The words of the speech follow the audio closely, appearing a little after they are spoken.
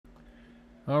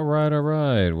All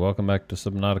right. Welcome back to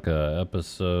SubNautica,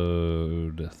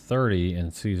 episode 30 in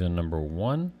season number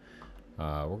 1.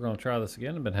 We're going to try this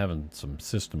again. I've been having some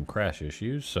system crash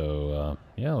issues, so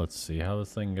yeah, let's see how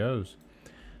this thing goes.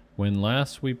 When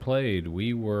last we played,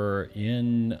 we were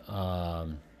in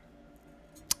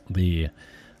the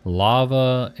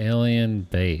lava alien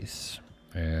base,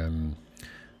 and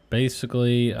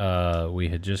basically, we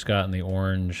had just gotten the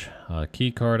orange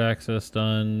key card access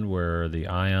done where the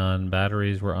ion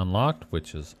batteries were unlocked,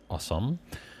 which is awesome.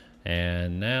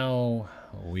 And now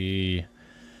we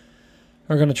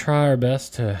are going to try our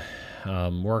best to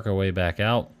work our way back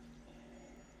out.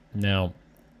 Now,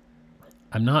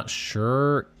 I'm not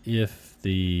sure if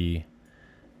the...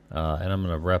 and I'm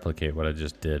going to replicate what I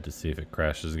just did to see if it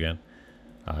crashes again.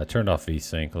 I turned off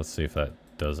VSync. Let's see if that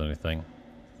does anything.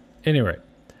 Anyway.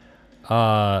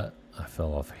 I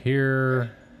fell off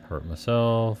here, hurt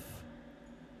myself,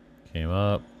 came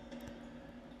up.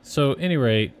 So, any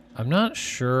rate, I'm not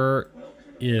sure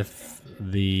if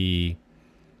the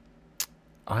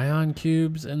ion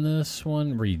cubes in this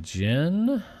one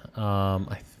regen.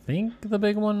 I think the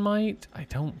big one might. I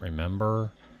don't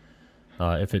remember.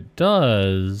 If it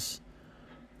does,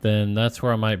 then that's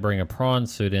where I might bring a prawn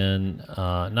suit in.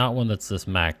 Not one that's this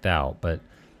maxed out, but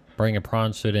bring a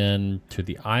prawn suit in to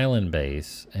the island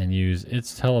base and use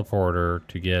its teleporter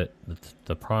to get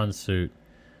the prawn suit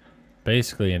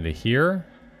basically into here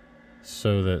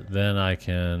so that then I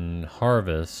can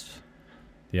harvest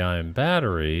the ion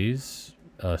batteries,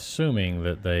 assuming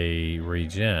that they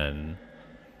regen.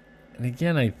 And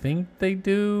again, I think they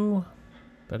do,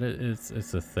 but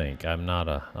it's a think. I'm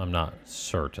not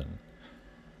certain.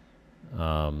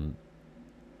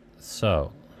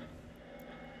 So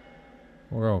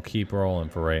we're going to keep rolling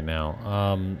for right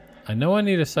now. I know I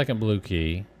need a second blue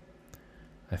key.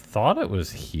 I thought it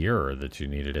was here that you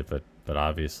needed it, but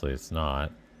obviously it's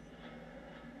not.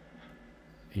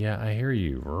 Yeah, I hear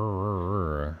you.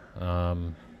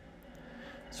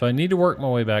 So I need to work my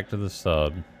way back to the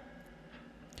sub.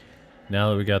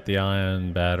 Now that we got the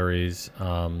ion batteries.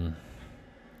 And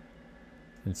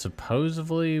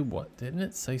supposedly, what, didn't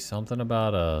it say something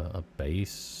about a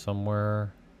base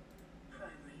somewhere?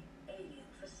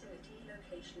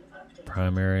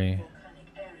 Primary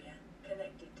area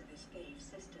connected to this cave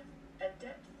system at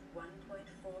depth 1.4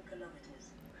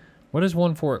 kilometers. What is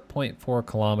 1.4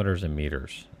 kilometers in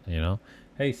meters? You know?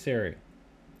 Hey Siri,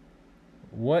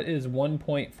 what is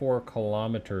 1.4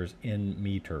 kilometers in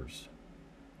meters?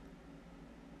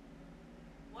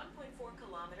 1.4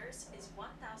 kilometers is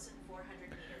 1,400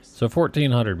 meters. So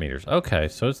 1,400 meters. Okay,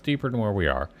 so it's deeper than where we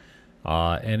are.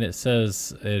 And it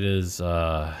says it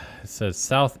says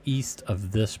southeast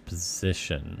of this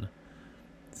position.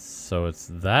 So it's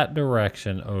that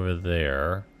direction over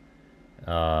there.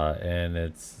 And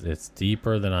it's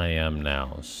deeper than I am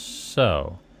now.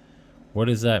 So what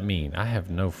does that mean? I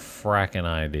have no fracking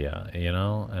idea, you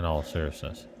know, in all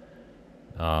seriousness.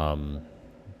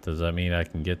 Does that mean I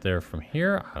can get there from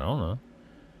here? I don't know.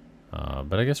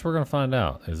 But I guess we're going to find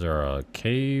out. Is there a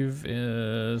cave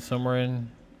somewhere in...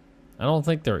 I don't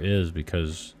think there is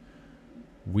because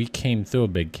we came through a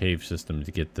big cave system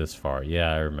to get this far.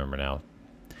 Yeah, I remember now.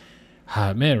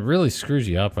 Man, it really screws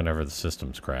you up whenever the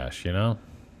systems crash, you know?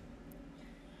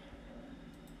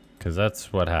 Because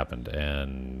that's what happened.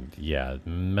 And yeah, it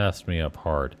messed me up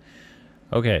hard.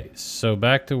 Okay, so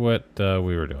back to what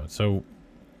we were doing. So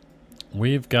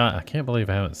we've got... I can't believe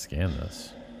I haven't scanned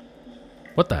this.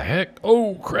 What the heck?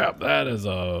 Oh, crap. That is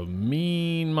a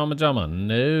mean mama jama.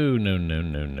 No. No.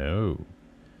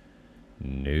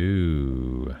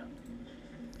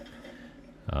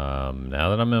 Now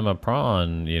that I'm in my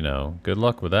prawn, you know, good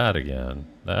luck with that again.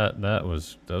 That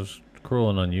was cruel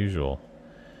and unusual.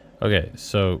 Okay,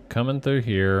 so coming through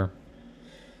here.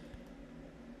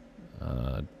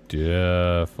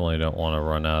 Definitely don't want to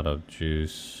run out of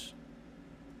juice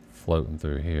floating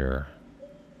through here.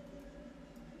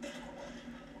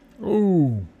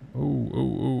 Ooh.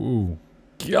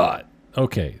 God.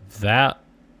 Okay, that's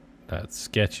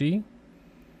sketchy.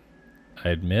 I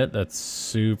admit that's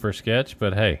super sketch,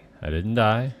 but hey, I didn't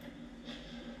die.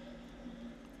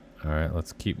 All right,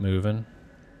 let's keep moving.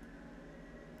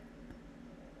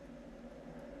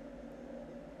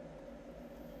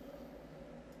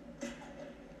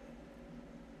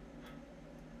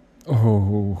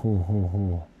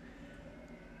 Oh.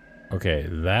 Okay,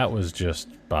 that was just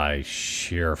by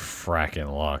sheer fracking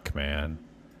luck, man.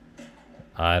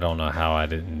 I don't know how I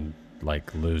didn't,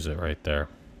 like, lose it right there.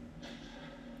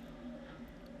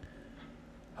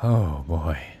 Oh,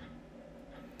 boy.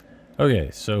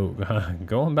 Okay, so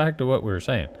going back to what we were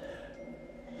saying.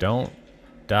 Don't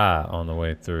die on the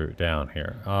way through down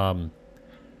here.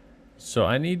 So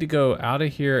I need to go out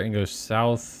of here and go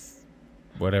south,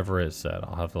 whatever it said.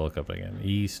 I'll have to look up again.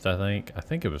 East, I think. I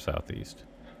think it was southeast.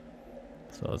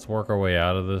 So let's work our way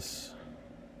out of this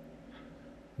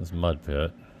mud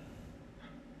pit.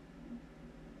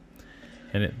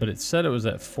 And but it said it was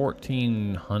at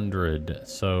 1400.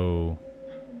 So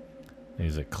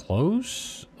is it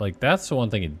close? Like that's the one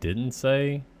thing it didn't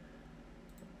say,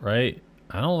 right?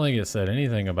 I don't think it said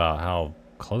anything about how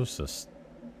close this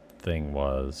thing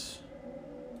was.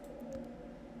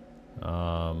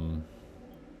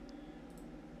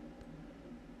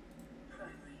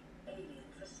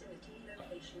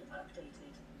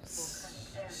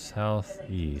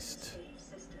 Southeast.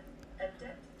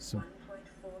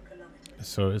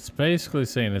 So it's basically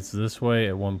saying it's this way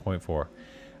at 1.4.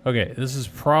 Okay, this is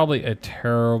probably a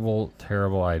terrible,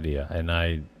 terrible idea, and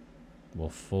I will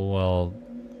full well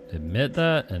admit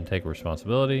that and take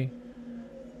responsibility.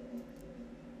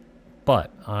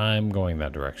 But I'm going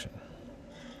that direction.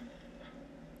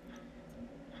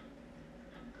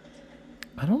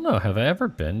 I don't know. Have I ever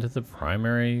been to the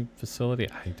primary facility?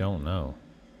 I don't know.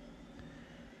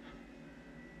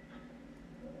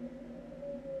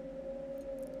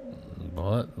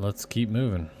 But let's keep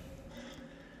moving.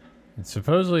 And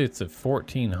supposedly it's at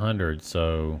 1400,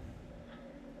 so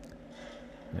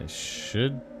it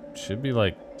should be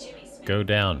like go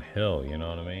downhill, you know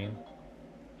what I mean?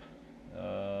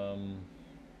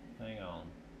 Hang on.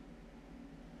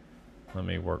 Let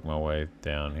me work my way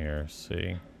down here.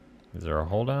 See, is there a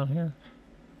hole down here?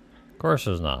 Of course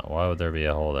there's not. Why would there be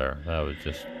a hole there? That would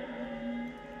just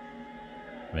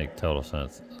make total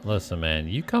sense. Listen, man,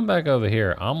 you come back over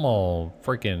here. I'm gonna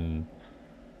freaking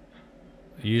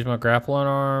use my grappling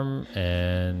arm,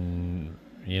 and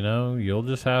you know, you'll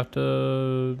just have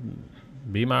to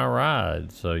be my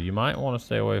ride. So you might want to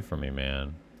stay away from me,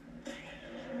 man.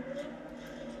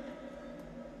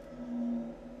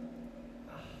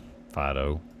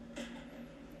 Fido,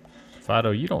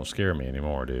 you don't scare me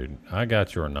anymore, dude. I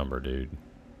got your number, dude.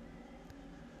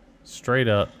 Straight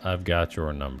up, I've got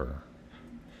your number.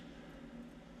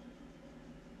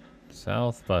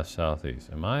 South by southeast.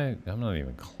 I'm not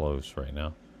even close right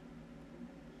now.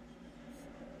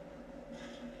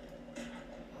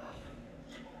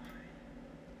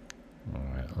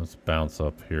 Alright, let's bounce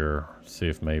up here. See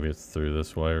if maybe it's through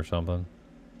this way or something.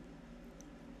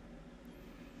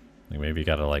 Like maybe you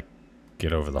gotta like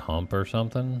get over the hump or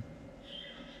something.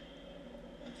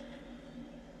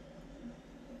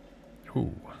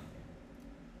 Ooh.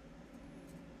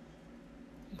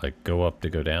 Like go up to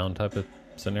go down type of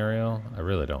scenario? I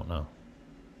really don't know.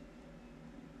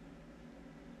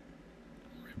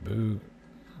 Reboot,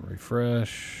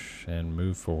 refresh, and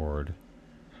move forward.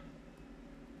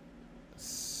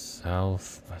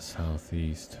 South by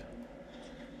southeast.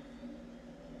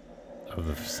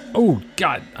 Oh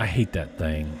God, I hate that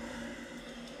thing.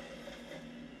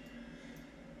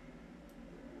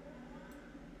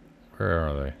 Where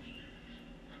are they?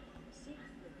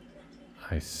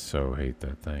 I so hate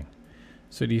that thing.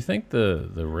 So do you think the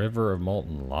river of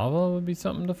molten lava would be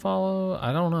something to follow?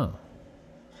 I don't know.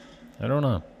 I don't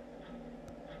know.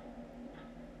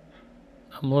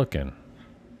 I'm looking.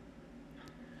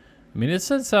 I mean, it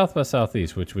said south by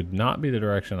southeast, which would not be the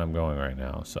direction I'm going right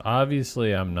now. So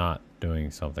obviously I'm not doing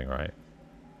something right.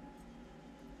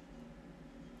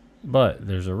 But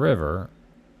there's a river.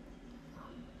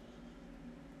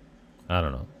 I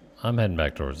don't know. I'm heading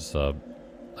back towards the sub.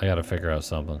 I gotta figure out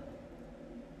something.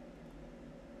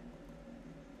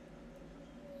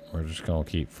 We're just gonna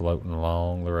keep floating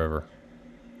along the river.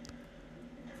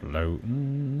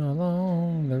 Floating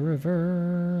along the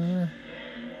river.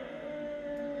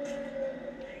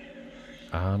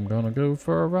 I'm gonna go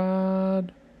for a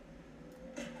ride.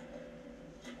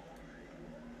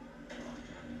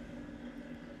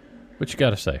 What you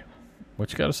gotta say?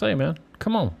 What you gotta say, man?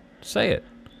 Come on, say it.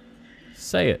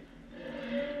 Say it.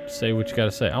 Say what you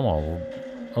gotta say. I'm all...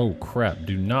 Oh, crap.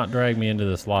 Do not drag me into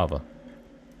this lava.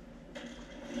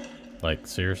 Like,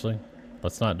 seriously?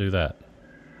 Let's not do that.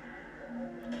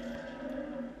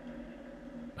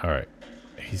 Alright.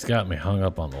 He's got me hung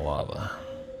up on the lava.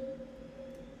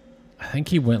 I think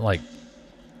he went like...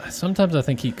 Sometimes I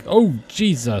think he... Oh,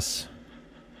 Jesus!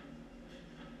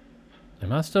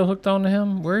 Am I still hooked on to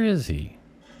him? Where is he?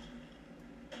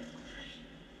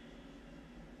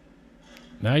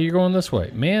 Now you're going this way.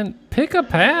 Man, pick a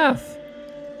path.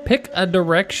 Pick a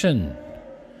direction.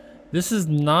 This is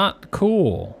not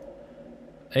cool.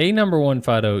 Number one,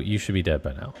 Fido, you should be dead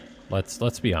by now.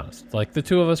 Let's be honest. Like the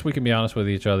two of us, we can be honest with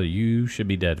each other. You should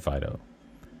be dead, Fido.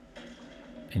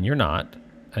 And you're not.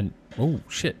 And Oh,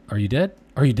 shit. Are you dead?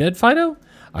 Are you dead, Fido?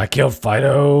 I killed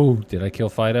Fido. Did I kill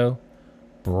Fido?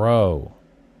 Bro.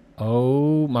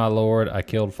 Oh, my lord. I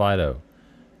killed Fido.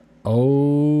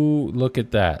 Oh, look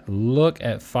at that. Look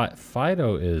at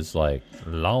Fido is like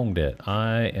long dead.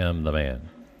 I am the man.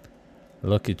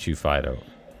 Look at you, Fido.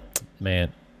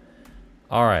 Man.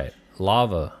 All right.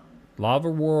 Lava. Lava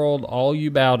world, all you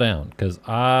bow down. Because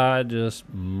I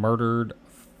just murdered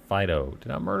Fido.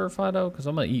 Did I murder Fido? Because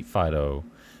I'm going to eat Fido.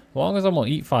 As long as I'm going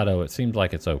to eat Fido, it seems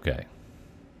like it's okay.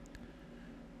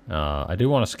 I do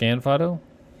want to scan Fido.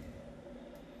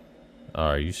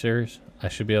 Are you serious? I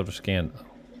should be able to scan.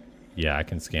 Yeah, I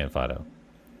can scan Fido.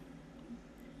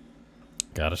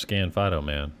 Gotta scan Fido,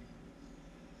 man.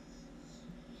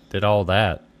 Did all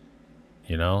that,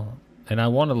 you know? And I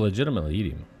want to legitimately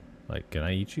eat him. Like, can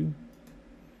I eat you?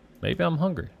 Maybe I'm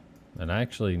hungry. And I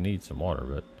actually need some water,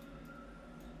 but...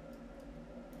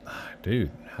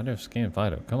 Dude, how do I scan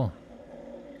Fido? Come on.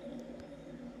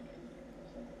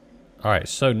 Alright,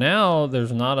 so now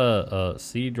there's not a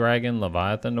sea dragon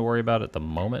Leviathan to worry about at the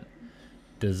moment.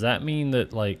 Does that mean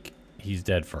that, like, he's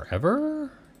dead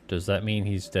forever? Does that mean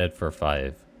he's dead for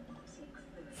 5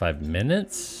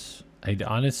 minutes? I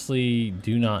honestly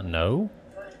do not know.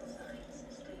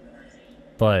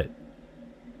 But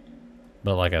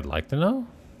like, I'd like to know.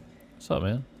 What's up,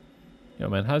 man? Yo,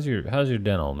 man, how's your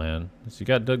dental, man? You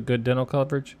got good dental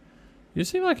coverage? You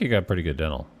seem like you got pretty good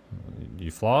dental.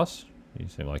 You floss? You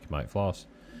seem like you might floss.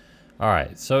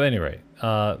 Alright, so anyway,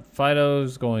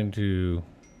 Fido's going to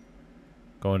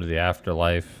go into the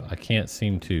afterlife. I can't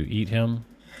seem to eat him.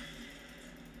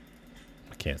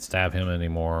 I can't stab him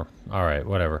anymore. Alright,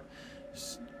 whatever.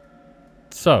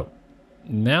 So,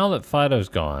 now that Fido's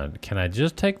gone, can I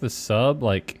just take the sub,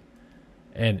 like,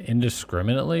 and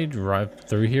indiscriminately drive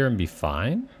through here and be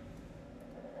fine?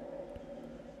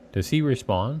 Does he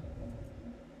respawn?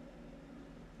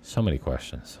 So many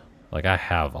questions. Like, I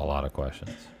have a lot of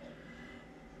questions.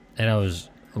 And I was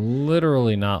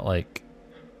literally not like...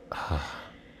 I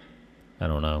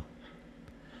don't know.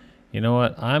 You know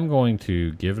what? I'm going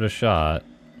to give it a shot.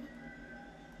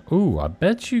 Ooh, I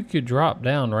bet you could drop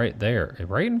down right there.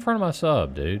 Right in front of my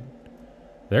sub, dude.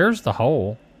 There's the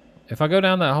hole. If I go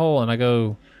down that hole and I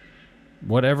go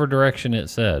whatever direction it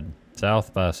said,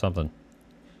 south by something.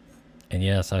 And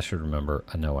yes, I should remember.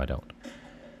 No, I don't.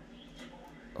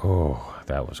 Oh,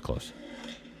 that was close.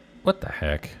 What the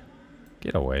heck?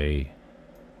 Get away.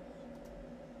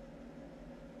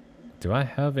 Do I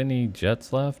have any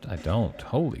jets left? I don't.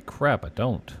 Holy crap, I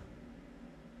don't.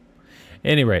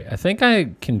 Anyway, I think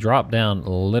I can drop down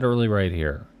literally right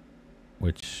here,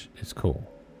 which is cool.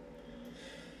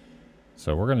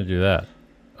 So we're going to do that.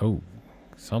 Oh,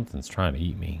 something's trying to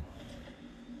eat me.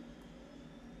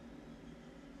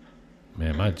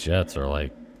 Man, my jets are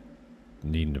like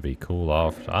needing to be cooled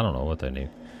off. I don't know what they need.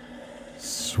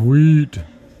 Sweet.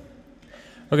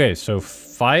 Okay, so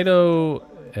Fido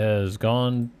has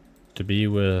gone to be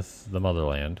with the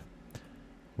motherland,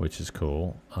 which is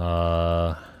cool.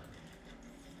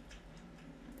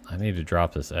 I need to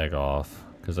drop this egg off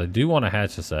because I do want to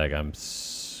hatch this egg. I'm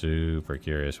super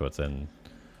curious what's in,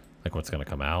 like what's going to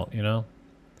come out, you know?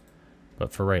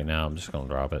 But for right now, I'm just going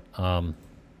to drop it. I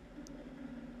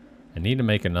need to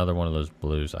make another one of those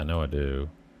blues. I know I do.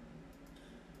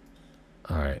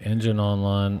 All right, engine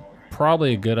online.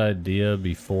 Probably a good idea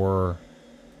before,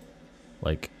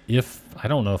 like, if, I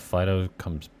don't know if Fido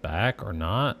comes back or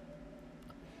not.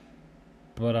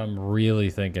 But I'm really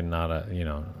thinking not a, you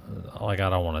know, like I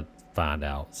don't want to find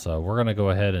out. So we're going to go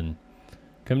ahead and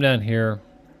come down here,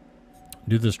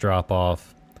 do this drop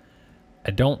off.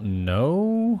 I don't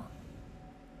know,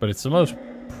 but it's the most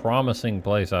promising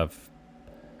place I've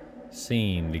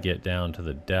seen to get down to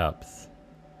the depth.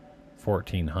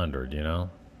 1400, you know?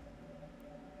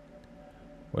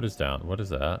 What is down? What is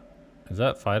that? Is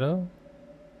that Fido?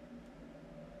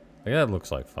 Like, that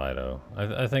looks like Fido.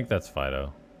 I think that's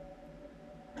Fido.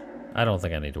 I don't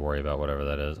think I need to worry about whatever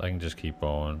that is. I can just keep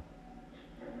going.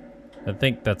 I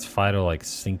think that's Fido like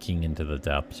sinking into the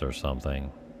depths or something.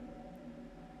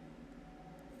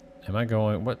 Am I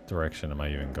going? What direction am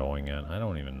I even going in? I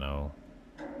don't even know.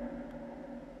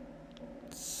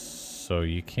 So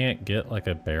you can't get like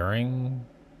a bearing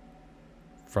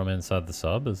from inside the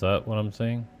sub? Is that what I'm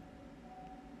seeing?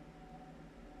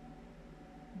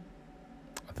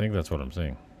 I think that's what I'm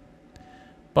seeing.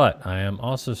 But I am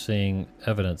also seeing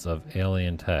evidence of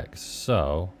alien tech,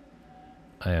 so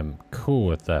I am cool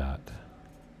with that.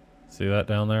 See that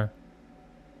down there?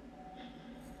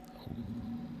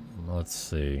 Let's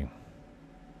see.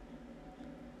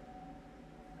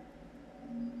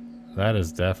 That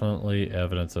is definitely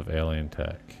evidence of alien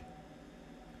tech.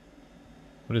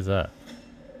 What is that?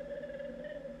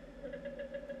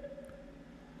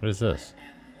 What is this?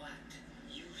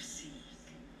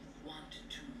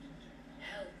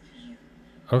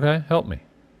 Okay, help me.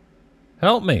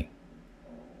 Help me!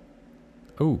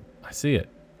 Ooh, I see it.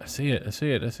 I see it. I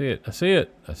see it. I see it. I see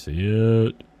it. I see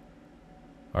it.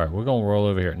 All right, we're going to roll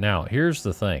over here. Now, here's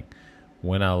the thing.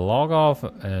 When I log off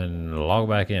and log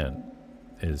back in,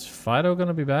 is Fido going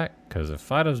to be back? Because if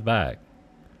Fido's back,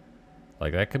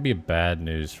 like that could be bad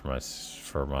news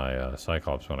for my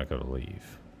Cyclops when I go to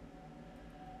leave.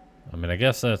 I mean, I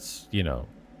guess that's, you know,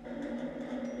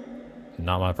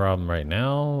 not my problem right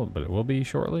now, but it will be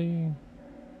shortly.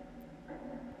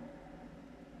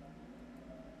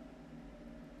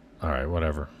 All right,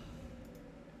 whatever.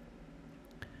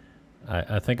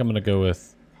 I think I'm going to go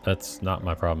with that's not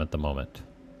my problem at the moment.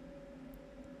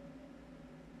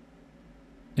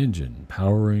 Engine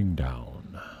powering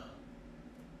down.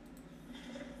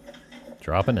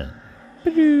 Dropping in.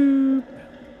 Ba-doop.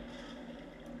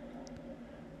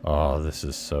 Oh, this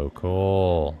is so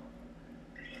cool.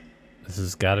 This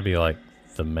has got to be like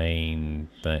the main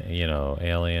thing, you know,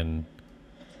 alien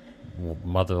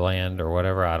motherland or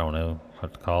whatever. I don't know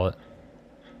what to call it.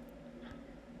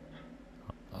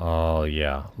 Oh,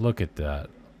 yeah. Look at that.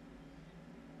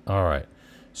 All right.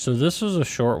 So this was a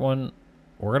short one.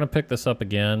 We're going to pick this up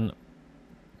again,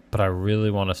 but I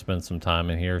really want to spend some time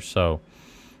in here. So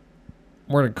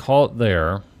we're going to call it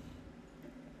there.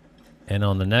 And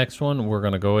on the next one, we're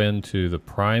going to go into the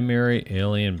primary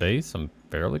alien base. I'm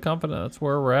fairly confident that's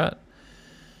where we're at.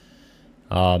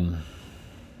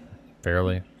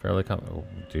 Fairly confident. Oh,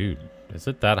 dude, is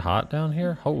it that hot down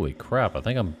here? Holy crap. I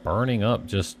think I'm burning up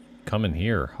just coming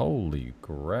here. Holy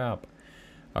crap.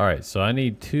 All right, so I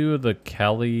need 2 of the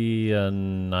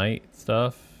Kalinite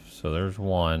stuff. So there's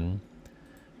 1.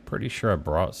 Pretty sure I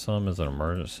brought some as an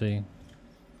emergency.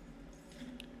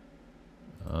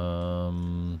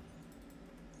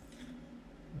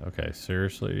 Okay,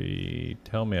 seriously,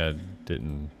 tell me I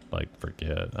didn't, like,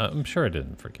 forget. I'm sure I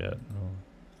didn't forget.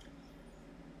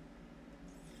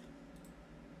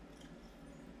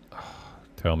 Oh.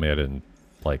 Tell me I didn't,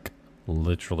 like,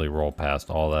 literally roll past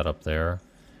all that up there.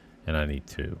 And I need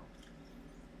 2.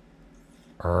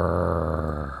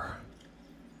 Oh,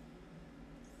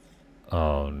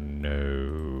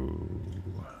 no.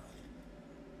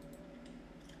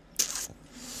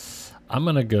 I'm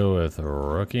going to go with a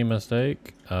rookie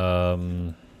mistake.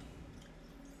 Like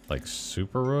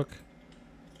super rook.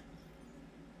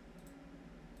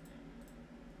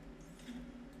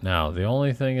 Now, the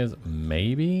only thing is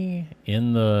maybe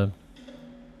in the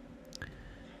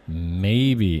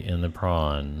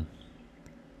prawn,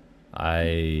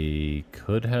 I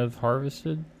could have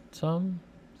harvested some.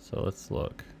 So let's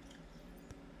look.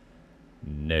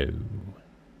 No,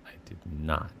 I did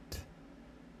not.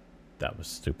 That was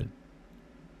stupid.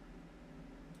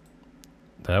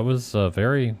 That was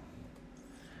very...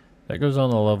 That goes on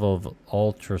the level of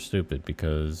ultra stupid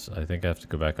because I think I have to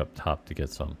go back up top to get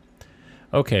some.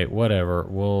 Okay, whatever.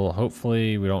 Well,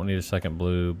 hopefully we don't need a second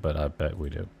blue, but I bet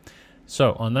we do.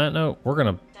 So on that note, we're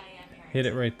going to hit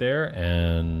it right there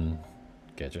and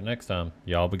catch you next time.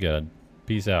 Y'all be good.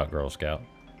 Peace out, Girl Scout.